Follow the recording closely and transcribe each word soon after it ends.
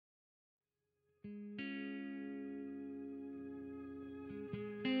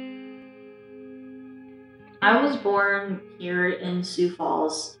I was born here in Sioux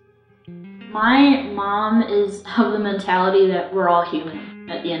Falls. My mom is of the mentality that we're all human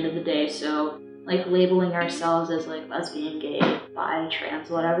at the end of the day, so like labeling ourselves as like lesbian, gay, bi, trans,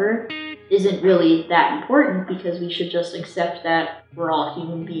 whatever, isn't really that important because we should just accept that we're all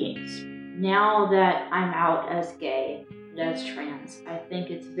human beings. Now that I'm out as gay and as trans, I think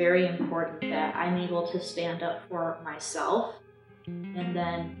it's very important that I'm able to stand up for myself and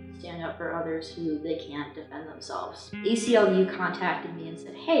then stand up for others who they can't defend themselves. ACLU contacted me and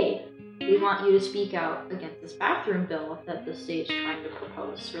said, hey, we want you to speak out against this bathroom bill that the state's trying to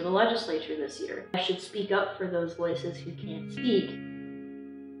propose for the legislature this year. I should speak up for those voices who can't speak.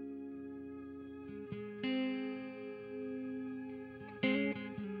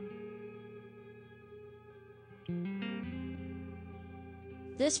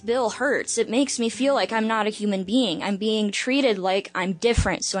 This bill hurts. It makes me feel like I'm not a human being. I'm being treated like I'm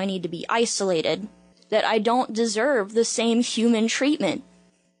different, so I need to be isolated. That I don't deserve the same human treatment.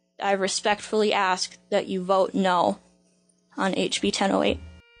 I respectfully ask that you vote no on HB 1008.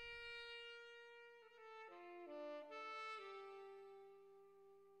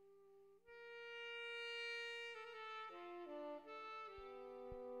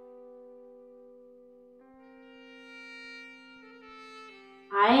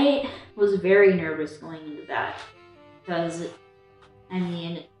 I was very nervous going into that because, I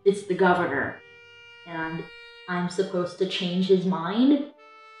mean, it's the governor and I'm supposed to change his mind.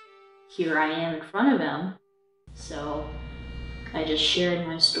 Here I am in front of him. So I just shared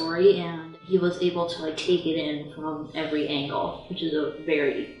my story and he was able to like take it in from every angle, which is a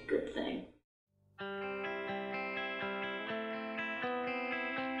very good thing.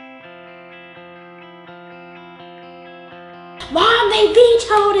 Mom, they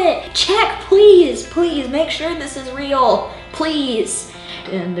vetoed it! Check, please! Please, make sure this is real! Please!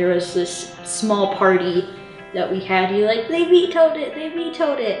 And there was this small party that we had. He like, they vetoed it! They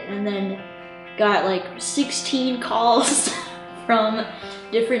vetoed it! And then got like 16 calls from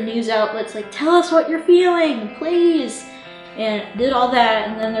different news outlets like, tell us what you're feeling, please! And did all that,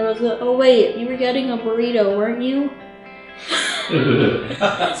 and then there was a, oh wait, you were getting a burrito, weren't you?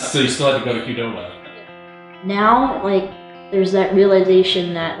 So you still had to go to Qdoba. Now, like, there's that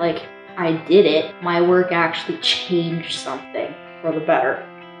realization that, like, I did it. My work actually changed something for the better.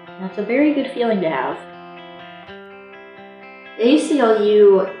 And that's a very good feeling to have. The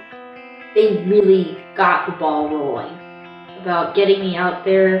ACLU, they really got the ball rolling about getting me out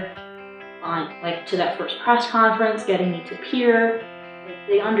there on, like, to that first press conference, getting me to peer.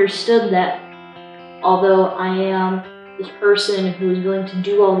 They understood that although I am this person who is willing to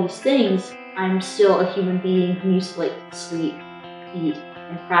do all these things, I'm still a human being who needs to like sleep, eat,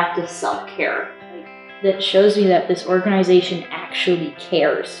 and practice self-care. That shows me that this organization actually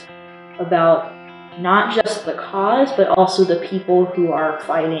cares about not just the cause, but also the people who are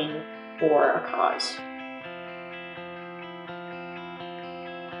fighting for a cause.